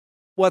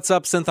What's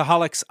up,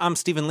 Synthaholics? I'm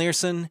Steven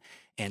Learson,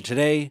 and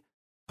today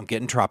I'm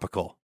getting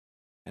tropical.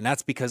 And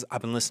that's because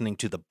I've been listening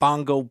to the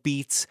bongo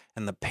beats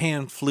and the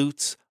pan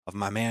flutes of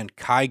my man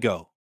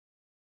Kygo.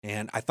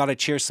 And I thought I'd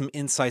share some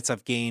insights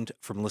I've gained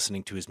from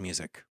listening to his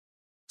music.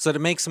 So to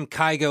make some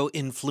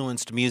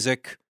Kygo-influenced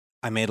music,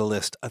 I made a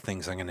list of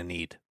things I'm going to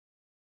need.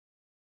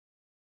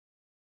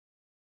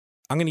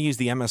 I'm going to use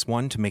the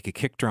MS-1 to make a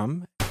kick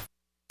drum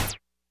at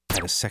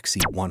a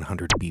sexy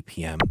 100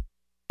 BPM.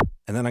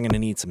 And then I'm going to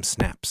need some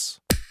snaps,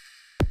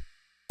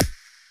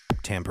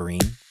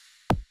 tambourine,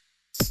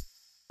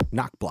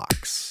 knock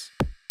blocks,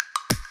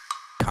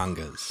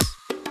 congas,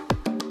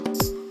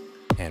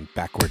 and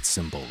backward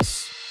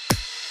cymbals.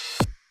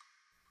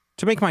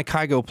 To make my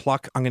Kygo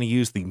pluck, I'm going to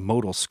use the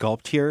modal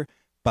sculpt here,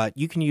 but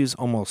you can use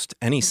almost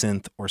any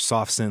synth or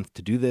soft synth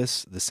to do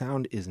this. The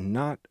sound is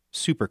not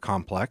super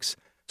complex.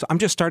 So I'm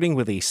just starting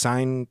with a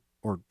sine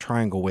or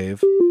triangle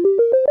wave.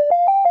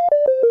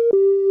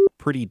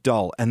 Pretty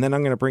dull. And then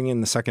I'm going to bring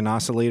in the second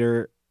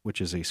oscillator,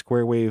 which is a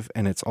square wave,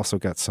 and it's also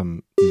got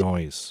some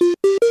noise.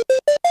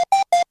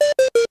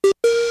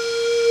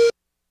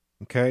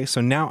 Okay,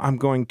 so now I'm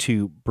going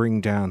to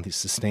bring down the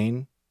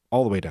sustain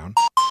all the way down.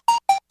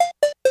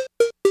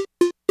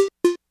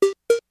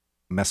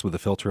 Mess with the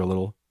filter a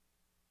little.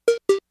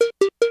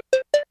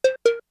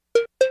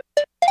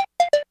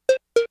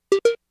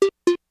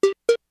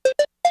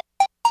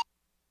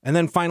 And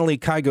then finally,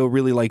 Kygo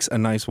really likes a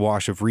nice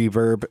wash of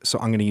reverb, so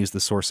I'm going to use the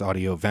Source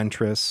Audio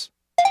Ventris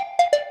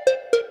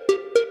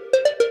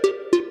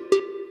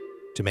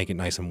to make it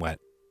nice and wet.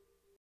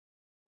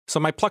 So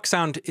my pluck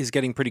sound is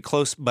getting pretty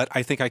close, but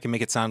I think I can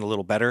make it sound a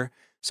little better.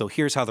 So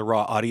here's how the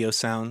raw audio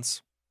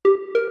sounds.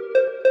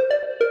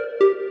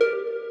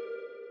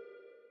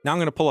 Now I'm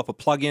going to pull up a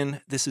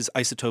plugin. This is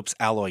Isotope's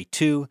Alloy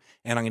 2,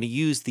 and I'm going to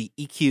use the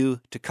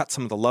EQ to cut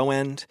some of the low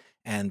end,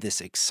 and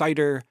this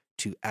exciter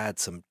to add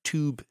some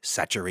tube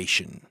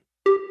saturation.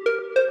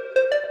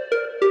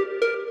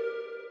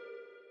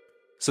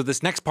 So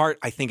this next part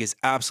I think is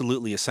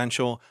absolutely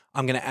essential.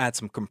 I'm going to add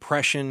some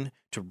compression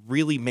to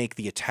really make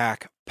the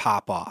attack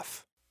pop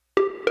off.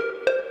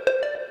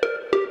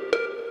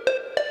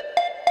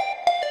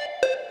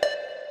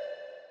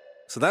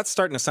 So that's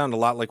starting to sound a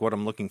lot like what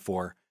I'm looking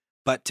for.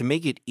 But to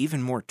make it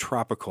even more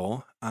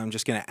tropical, I'm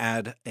just going to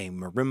add a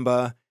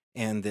marimba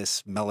and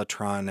this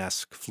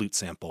Mellotron-esque flute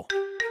sample.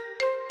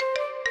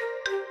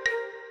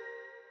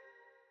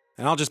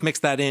 And I'll just mix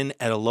that in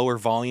at a lower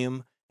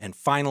volume. And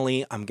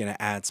finally, I'm going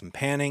to add some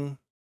panning,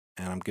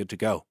 and I'm good to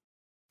go.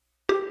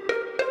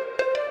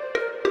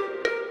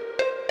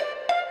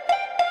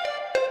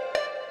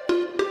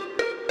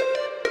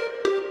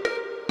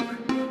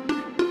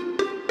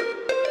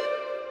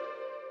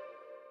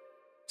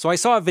 So I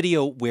saw a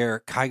video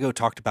where Kygo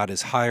talked about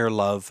his Higher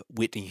Love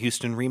Whitney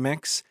Houston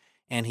remix,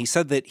 and he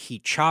said that he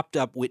chopped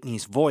up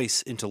Whitney's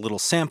voice into little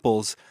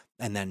samples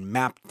and then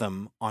mapped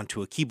them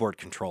onto a keyboard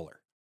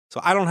controller. So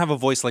I don't have a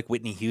voice like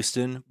Whitney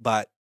Houston,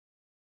 but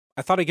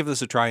I thought I'd give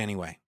this a try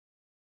anyway.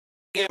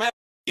 Give me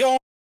your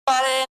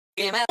body,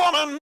 give me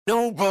woman,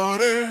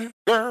 nobody,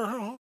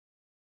 girl.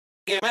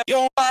 Give me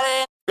your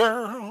body,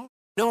 girl,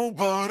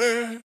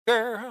 nobody,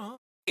 girl.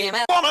 Give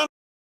me woman.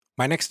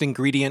 My next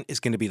ingredient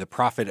is going to be the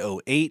Prophet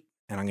 08,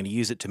 and I'm going to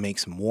use it to make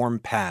some warm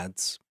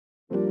pads.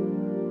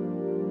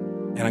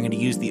 And I'm going to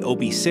use the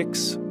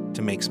OB6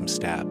 to make some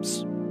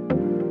stabs.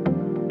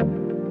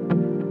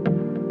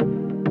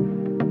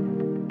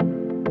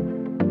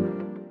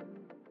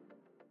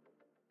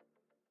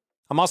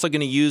 I'm also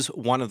going to use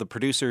one of the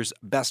producer's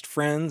best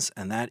friends,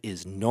 and that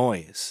is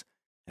noise.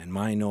 And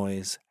my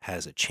noise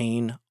has a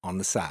chain on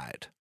the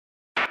side.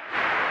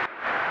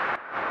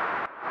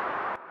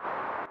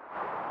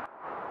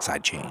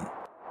 Side chain.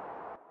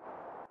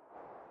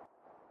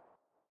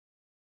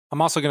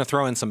 I'm also going to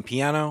throw in some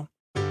piano,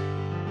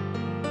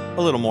 a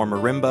little more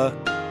marimba,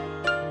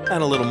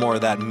 and a little more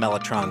of that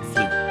Mellotron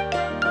flute.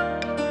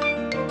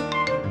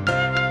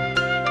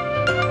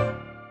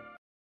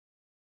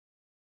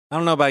 I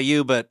don't know about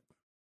you, but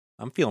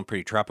I'm feeling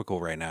pretty tropical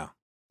right now.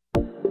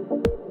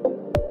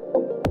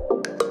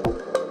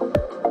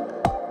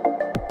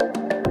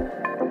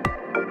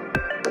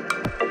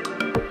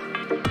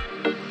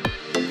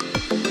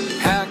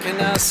 How can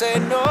I say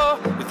no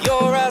with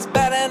your eyes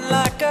batting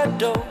like a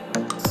door?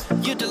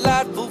 You're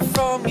delightful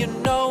from your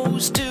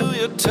nose to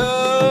your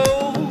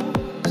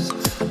toes.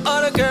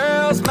 Other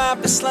girls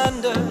might be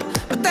slender,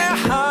 but they're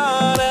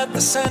hard at the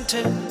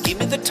center. Give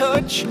me the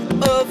touch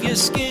of your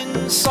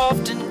skin,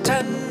 soft and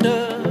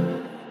tender.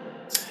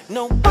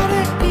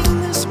 Nobody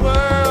in this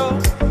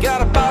world got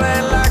a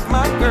body like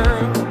my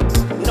girl.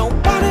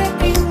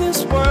 Nobody in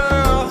this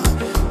world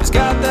has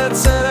got that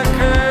set of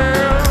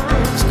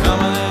curls. Come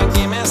on and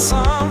give me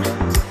some.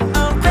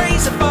 I'm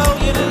crazy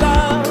for your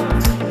love.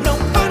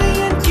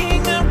 Nobody in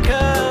Kingdom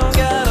Come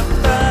got a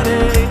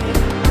body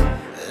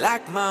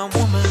like my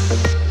woman.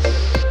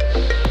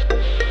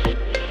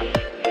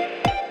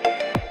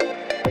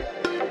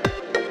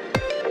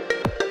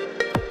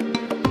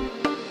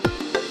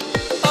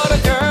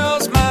 Other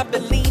girls might be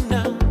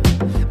leaner,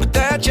 but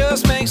that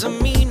just makes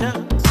them meaner.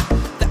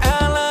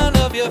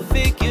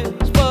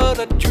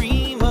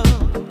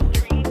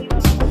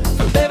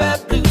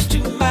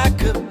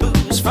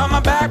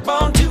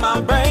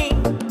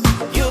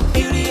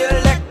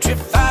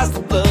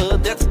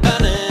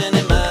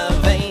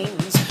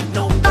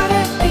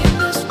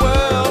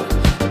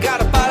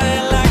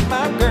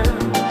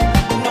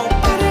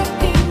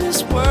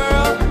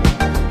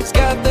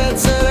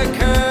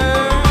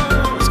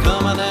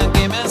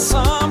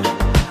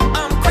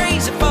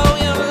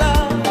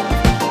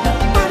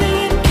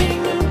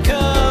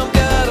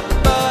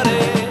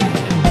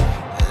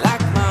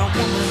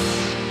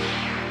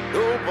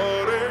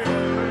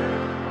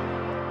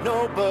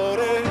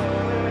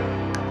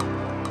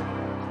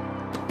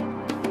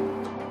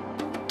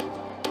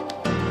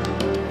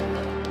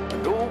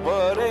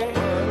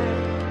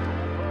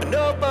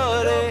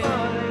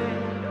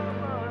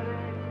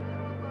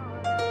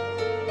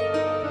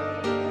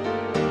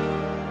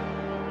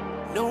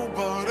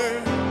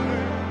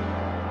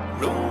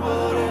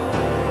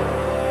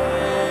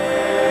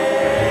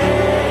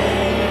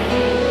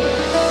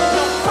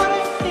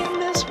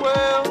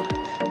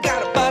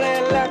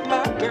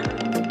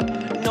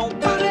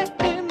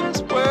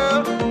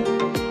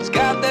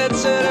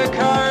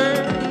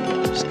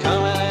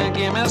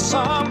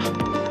 mom.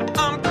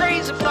 I'm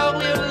crazy for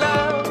your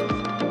love.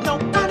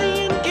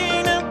 Nobody in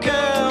Kingdom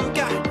Come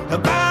got a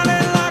body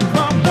like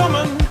my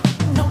woman.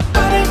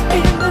 Nobody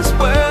in this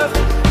world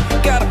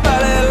got a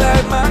body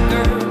like my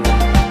girl.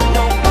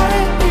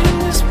 Nobody in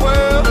this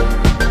world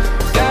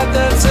got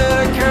that set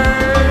of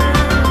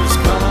curves.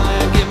 Come on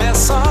and give me a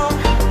song.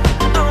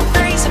 I'm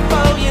crazy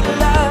for your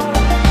love.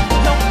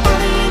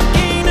 Nobody in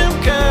Kingdom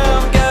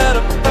Come got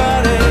a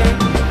body.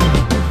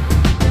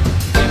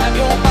 Give me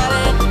your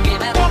body, give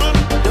me woman.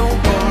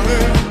 Nobody,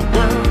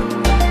 girl.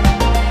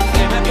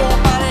 Give me your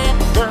body,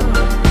 girl.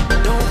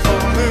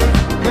 Nobody,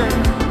 girl.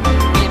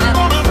 Give me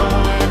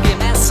woman, give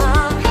me a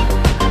song.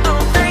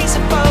 I'm crazy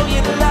for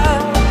your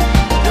love.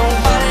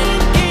 Nobody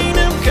in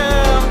Kingdom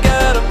Come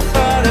got a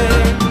body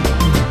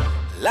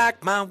like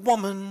my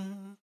woman.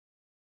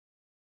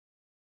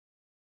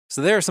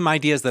 So there are some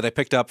ideas that I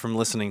picked up from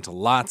listening to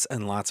lots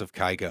and lots of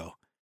Kygo.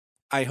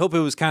 I hope it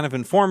was kind of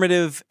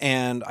informative,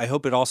 and I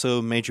hope it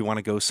also made you want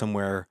to go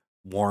somewhere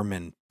warm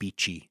and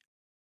beachy.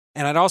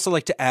 And I'd also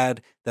like to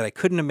add that I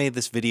couldn't have made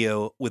this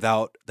video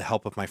without the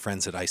help of my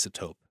friends at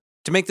iZotope.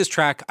 To make this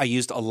track, I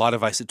used a lot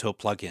of iZotope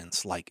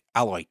plugins like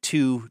Alloy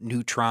 2,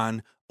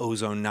 Neutron,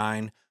 Ozone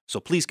 9, so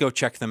please go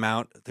check them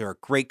out. They're a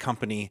great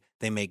company,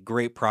 they make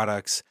great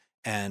products,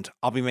 and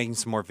I'll be making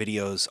some more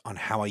videos on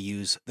how I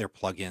use their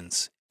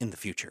plugins in the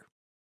future.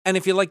 And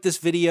if you like this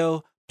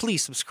video,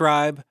 please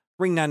subscribe,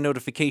 ring that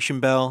notification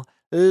bell,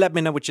 let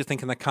me know what you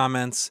think in the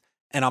comments,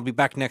 and I'll be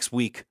back next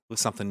week with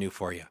something new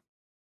for you.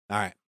 All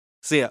right,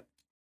 see ya.